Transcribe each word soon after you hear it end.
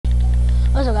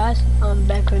up guys? I'm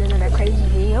back with another crazy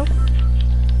video.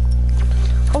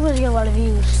 Hopefully it's getting a lot of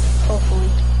views. Hopefully.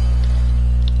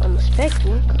 I'm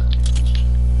expecting.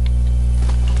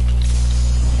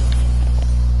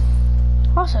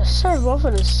 What's a server? I'm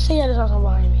finna see how there's something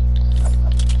behind me.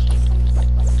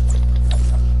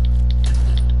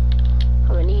 I'm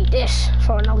gonna need this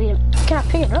for when I leave. Can I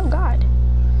pick it up? God.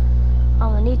 I'm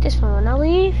gonna need this for when I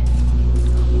leave.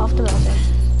 Off the mountain.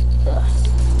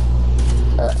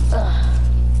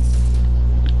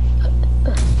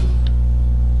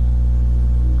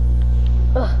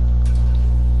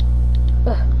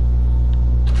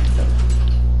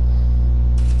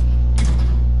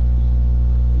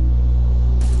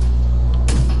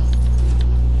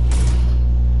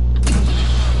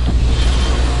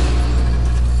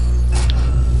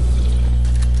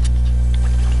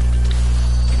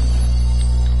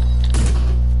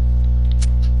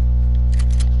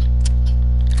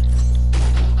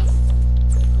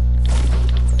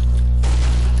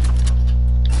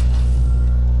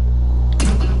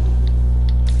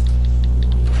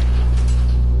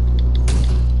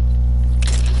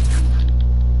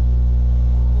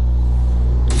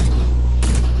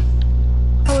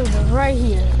 Right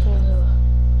here.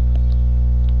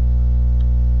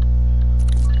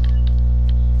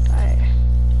 Alright.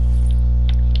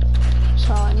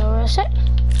 So I know where it's at.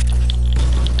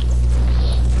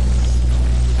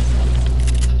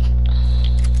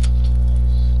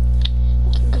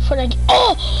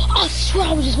 Oh! I swear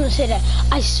I was just gonna say that.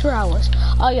 I swear I was.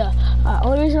 Oh yeah.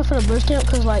 Only reason for the burst camp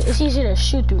because like it's easier to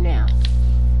shoot through now.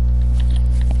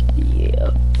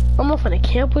 Yeah. I'm not gonna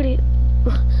camp with it.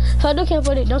 If I do camp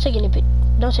with it, don't take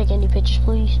any pictures,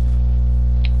 please.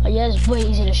 Oh yeah, it's way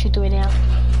easier to shoot through it now.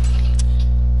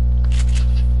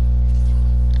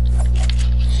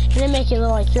 And then make it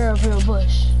look like you're a real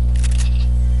bush.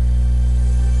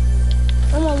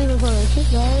 I'm not leaving for a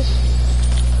peek, guys.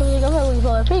 I'm not leaving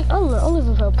for a peek. I'm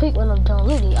leaving for a peek when I'm done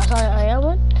looting. I thought I am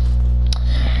one.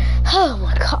 Oh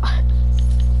my god.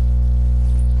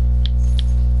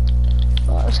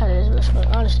 Oh, I'm tired of this mission.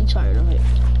 I'm honestly tired of it.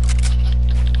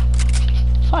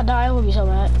 If I die, I will be so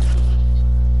mad.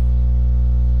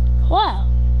 Wow,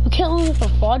 you can't lose it for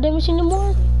fall damage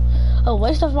anymore? A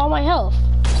waste of all my health.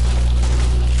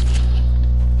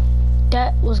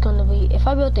 That was gonna be, if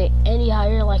I built it any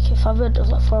higher, like if I built it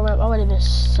like 4 map, I would have been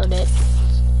so dead.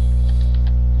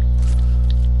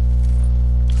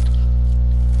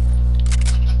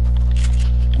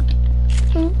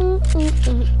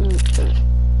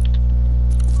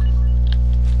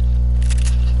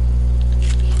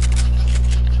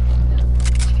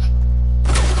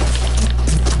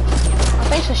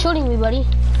 Thanks for shooting me, buddy.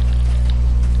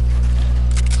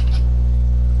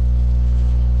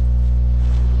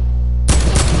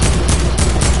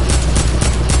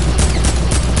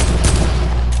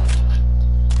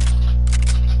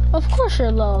 Of course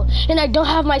you're low. And I don't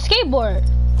have my skateboard.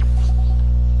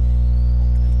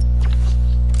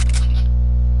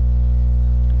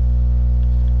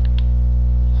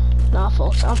 Nah,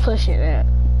 folks, I'm pushing it.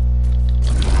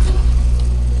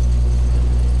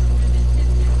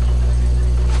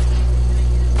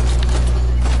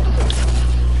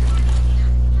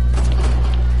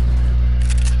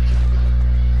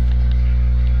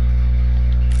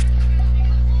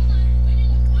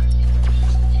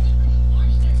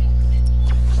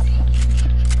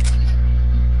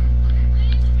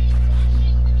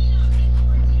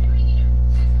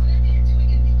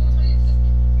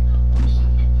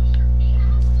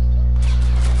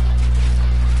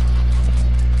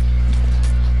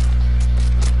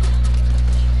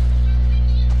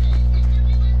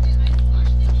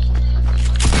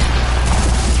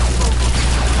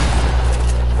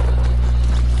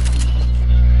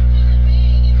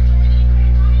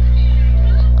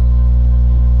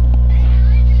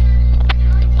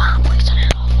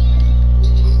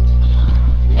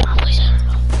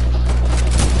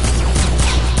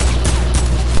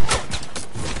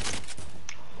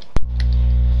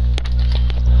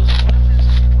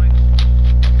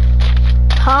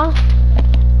 Huh?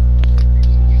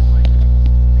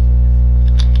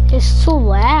 It's too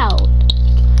loud.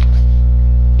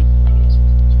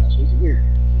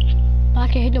 I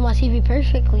can hit my TV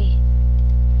perfectly.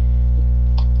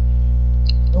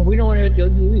 Oh, we don't want to hit your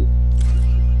TV.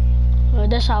 Well,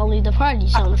 that's how I leave the party,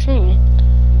 so I'm saying.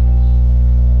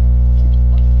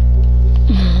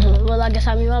 Well, I guess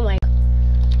I mean my mic.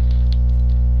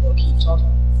 Well, keep talking.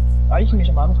 I just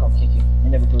mentioned I'm gonna kick you. I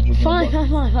never told you. Fine.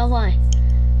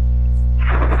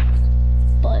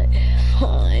 But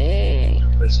fine.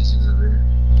 Places is over here.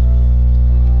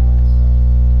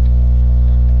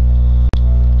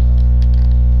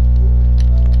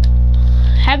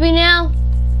 happy now?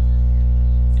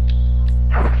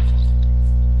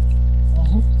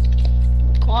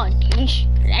 Come on, geez.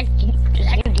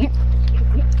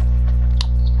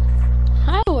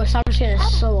 I was soccer skin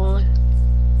is so long.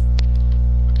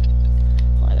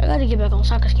 Like, I gotta get back on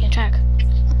soccer skin track.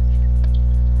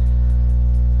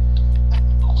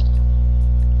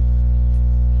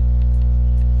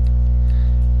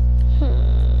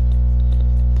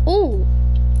 Ooh.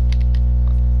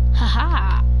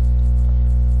 Haha.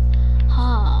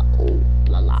 Ha. Ooh.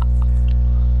 La la.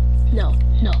 No.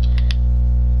 No.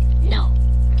 No.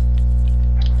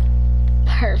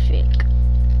 Perfect.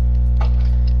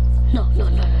 No. No.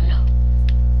 No. No. No.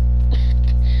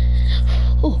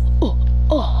 Oh. Oh.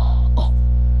 Oh. Oh.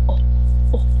 Oh.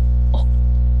 Oh. Oh.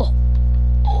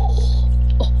 Oh.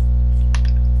 Oh.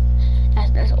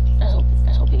 That's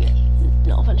OP.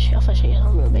 No, I'm finna show you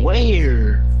something real big.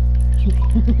 Where?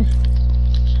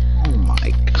 Oh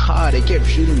my god, they kept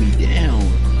shooting me down.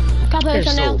 Can I play They're with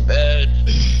you so now? bad.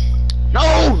 No,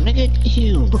 nigga,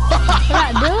 ew. What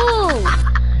I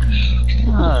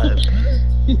do? God,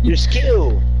 your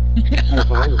skill.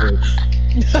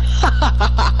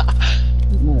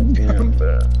 Oh, damn,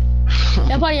 bro.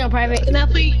 Y'all party on private. Can I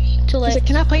play? Too He's late. like,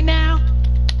 can I play now?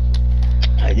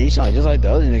 Hey, you sound just like the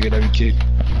other nigga that we kicked.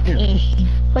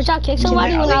 But y'all kicked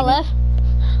somebody when I left?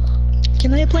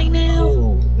 Can I play now?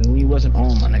 Oh, when he wasn't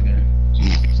on, my nigga.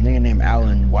 This nigga named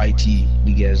Alan YT,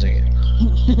 big ass nigga.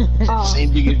 Oh.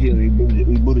 Same big as you.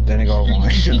 We booted that nigga off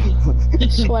on.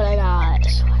 Swear to God.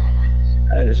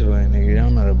 I just like nigga, I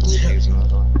don't know how to boot niggas and all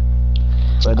that.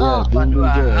 But yeah, Oh. doing good.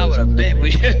 I would have bet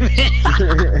we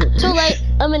Too late.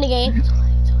 I'm in the game.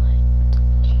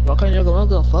 Okay, you're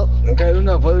gonna fuck. Okay, we're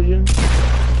gonna play with you.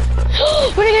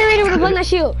 We're gonna get ready with a button that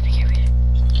shield.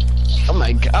 Oh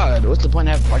my god, what's the point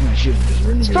of having Black Knight shield? Just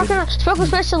really Sparkle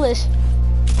specialist.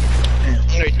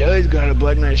 He does got a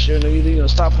Black Knight shield. You think you gonna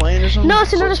stop playing or something? No,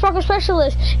 it's another sparkle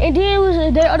specialist. And then it was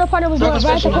the other partner was doing right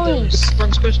at the coins.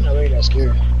 Sparkle special, no, that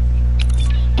scared.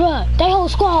 Bruh, they whole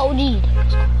squad OG.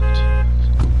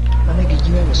 My nigga,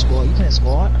 you have a squad. You playing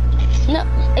squad? No,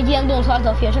 yeah, I'm doing squad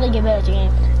off here. I'm trying to get better at the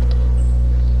game.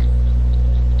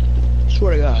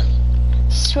 Swear to God.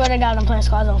 Swear to God, I'm playing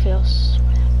squads on fields.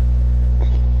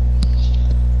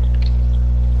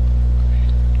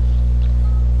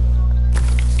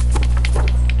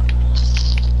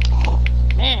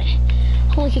 Man,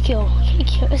 holy kill.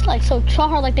 It's like so try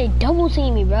hard, like they double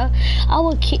team me, bro. I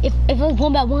would if it was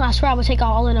 1-by-1, I swear I would take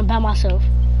out all of them by myself.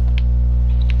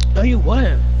 No, you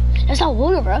wouldn't. That's not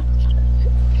Luger, bro.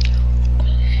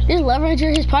 This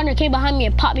leverager, his partner came behind me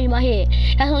and popped me in my head.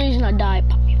 That's the only reason I died.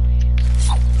 Popped me in my head.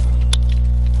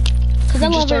 Cause You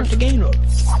I'm just over. started the game though.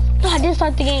 No, I didn't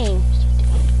start the game.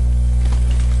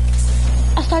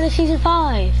 I started season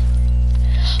 5.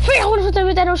 Freak, I wanna put them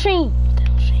with that on stream.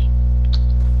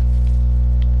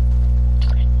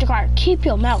 Dakar, keep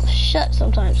your mouth shut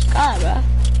sometimes. God, bro.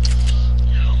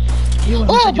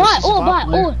 Oh, bot,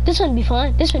 oh, this one be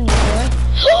fun. This one be fun.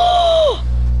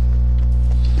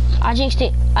 I jinxed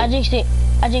it. I jinxed it.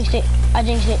 I jinxed it. I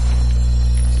jinxed it.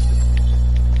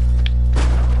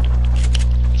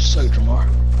 So Jamar.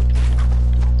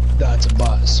 That's a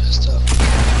boss. That's tough.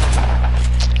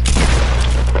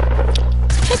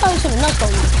 Check out some nuts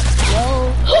on me.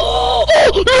 Yo.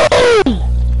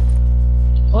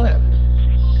 What happened?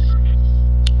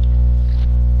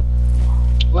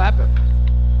 What happened?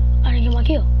 I didn't get my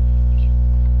kill.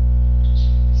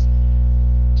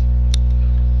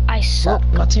 I suck.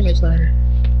 My teammate's not here.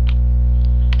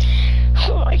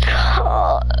 Oh my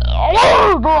god.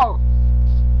 Oh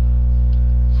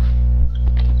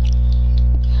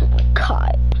my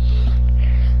god.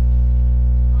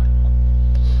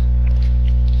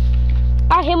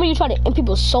 I hate when you try to end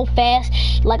people so fast.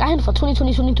 Like I hit him for 20, and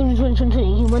he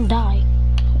wouldn't die.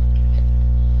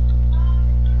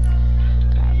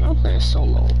 God, I'm playing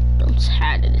solo. I'm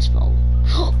tired of this phone.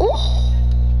 Oh.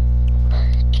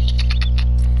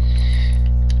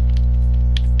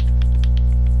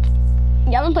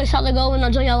 Y'all wanna play Solid Gold when I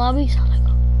join y'all lobby? Solid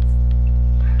Gold.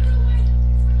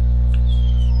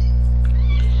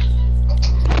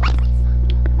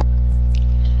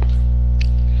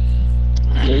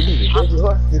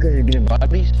 You guys are getting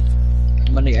bodies?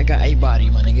 My nigga, I got a body,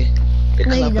 my nigga. The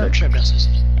No, you club of the don't. trip that's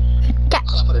Got-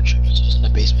 club of the trip that's in the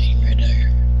basement right down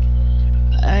here.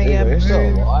 I got You're still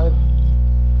murdered. alive?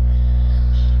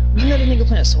 You know the nigga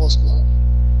playing Soul Squad?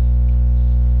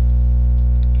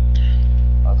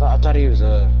 I thought he was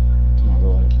oh my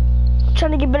god.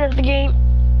 Trying to get better at the game.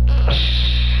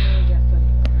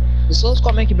 Does Soul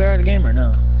Squad make you better at the game or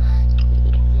no?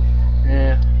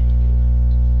 Yeah.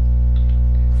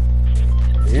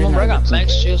 Come on, bro, I got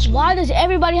max shields. Why does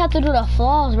everybody have to do the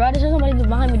falls, bro? There's somebody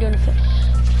behind me doing the falls.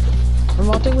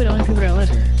 I think we're the only people that live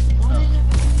here.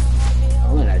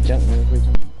 I'm in that jump, man.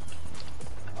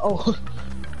 Oh.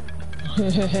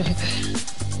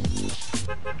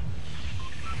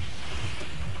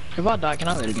 If I die, can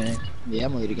I lead the game? Yeah,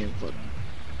 I'm gonna lead the game for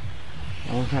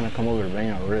I'm trying to come over to bang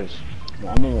out wrist.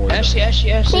 I'm over with Ashley.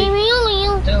 Stay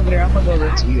over there. I'm gonna go over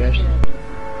to you, Ashley.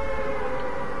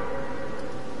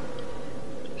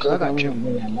 I got you.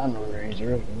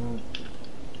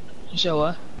 You said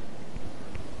what?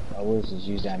 I was just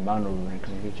use that mountain over and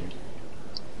come get you.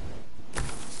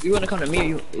 You wanna come to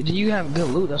me? Do you have good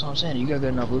loot? That's what I'm saying. You got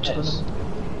good enough loot to come to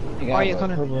me? Why are you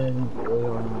coming?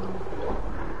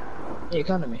 Yeah,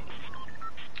 come to me.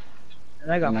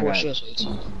 And I got 4 shields with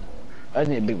you. I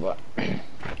need a big butt.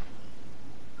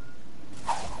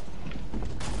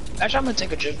 Actually, I'm gonna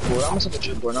take a drift board.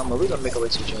 We're gonna make our way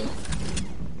to each other.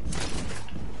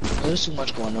 There's too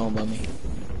much going on by me.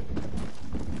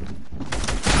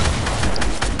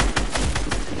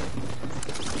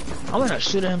 I wanna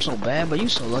shoot at him so bad, but you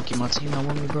so lucky my team not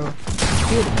with me, bro.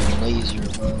 He would've been lazier,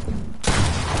 bro.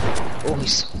 Oh,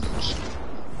 he's so lucky.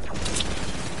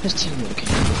 His team would've came.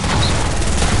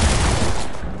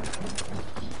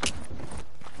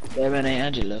 That man ain't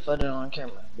Angela. If I did it on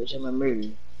camera, bitch, I'm a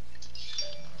murderer.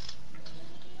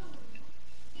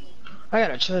 I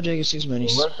got a charge Jacob 6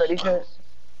 minis. What city cut?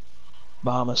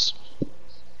 Bahamas.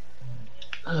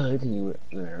 Oh, I think you were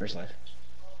in a rich life.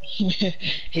 He said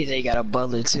he got a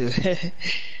butler too.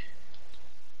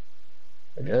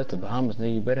 That's the Bahamas,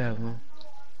 nigga. You better have one.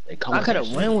 They come. I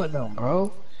could've win with them,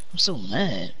 bro. I'm so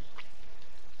mad.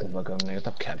 The fuck up, nigga.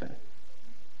 Stop capping.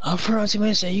 Our pro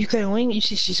teammate said you could've win.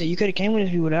 She said you could've came with us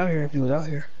if you was out here. If you was out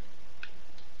here.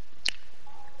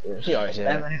 Yeah, she always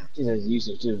said that. She says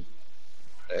Yusuf too.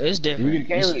 It's different. You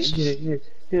could've came.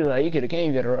 She was like, you could've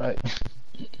came. You got it right.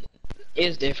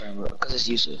 It's different, bro. Cause it's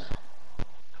Yusuf.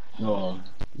 No,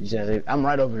 you said I'm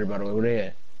right over here. By the way, where they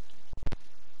at?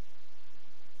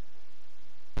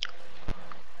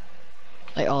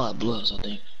 Like all that blues, I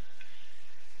think.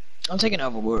 I'm taking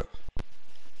overboard.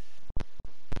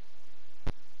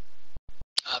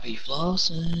 I'll be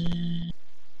flossing.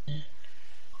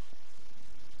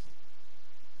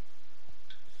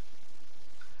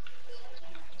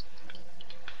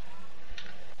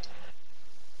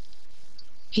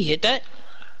 He hit that?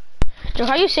 Joe,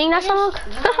 how you sing that song?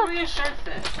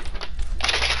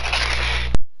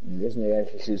 This nigga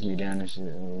actually shoots me down and shit.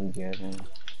 Weak ass man.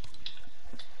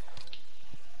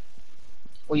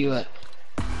 Where you at?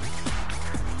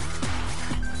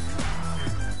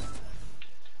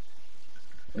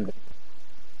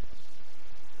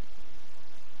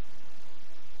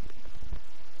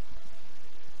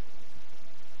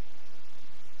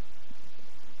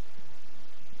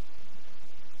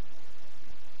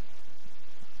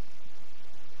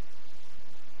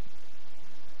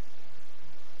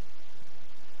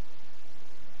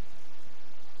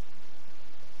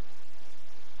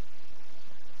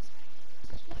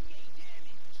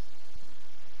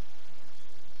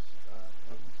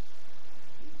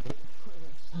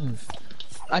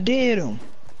 I did him.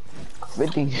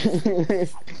 50. I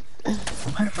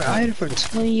hit it for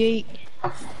 28.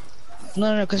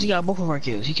 No, cause he got both of our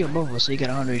kills. He killed both of us, so he got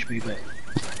 100 HP back.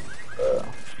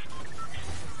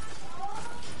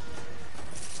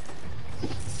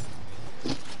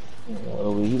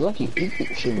 Oh, you lucky. You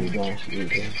shouldn't be doing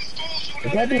shit.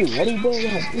 Is that dude ready, bro?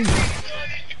 Yeah,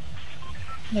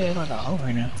 it's like a hoe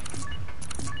right now.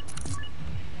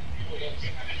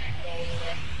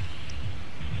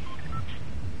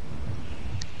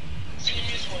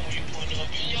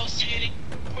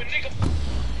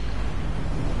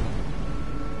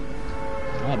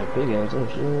 I had a big ass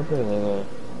shit real quick.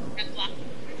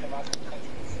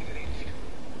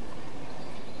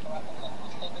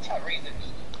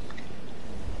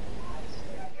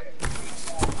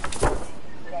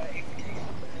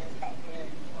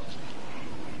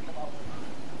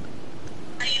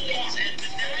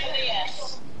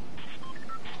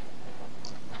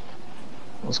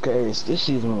 What's crazy? This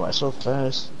season went by so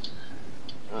fast.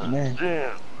 Man.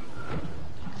 Damn.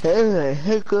 Hey,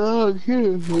 heck, I'm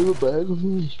here. We're back.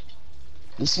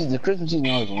 This is the Christmas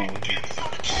season always won.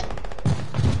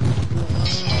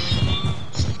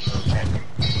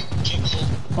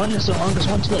 One is so long, cause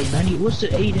one's like 90. What's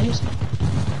the 8 days?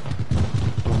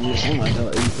 Yeah, something like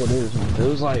that, 84 days. It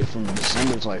was like from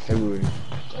December to like February.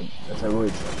 Like, February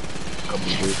to like a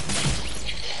couple of days.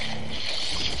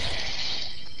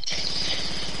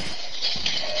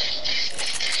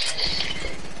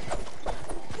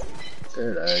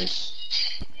 Paradise.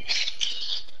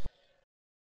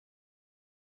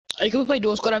 Hey, can we play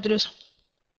dual squad after this?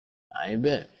 I ain't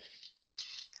bet.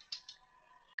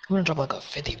 I'm gonna drop like a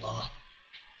 50 bomb.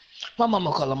 My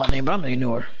mama calling my name, but I'm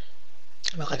ignoring her.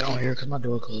 I'm not like I don't hear because my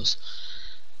door closed.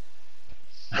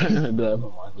 Be like,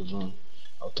 oh, Michael's on.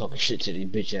 I was talking shit to these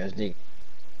bitch ass niggas.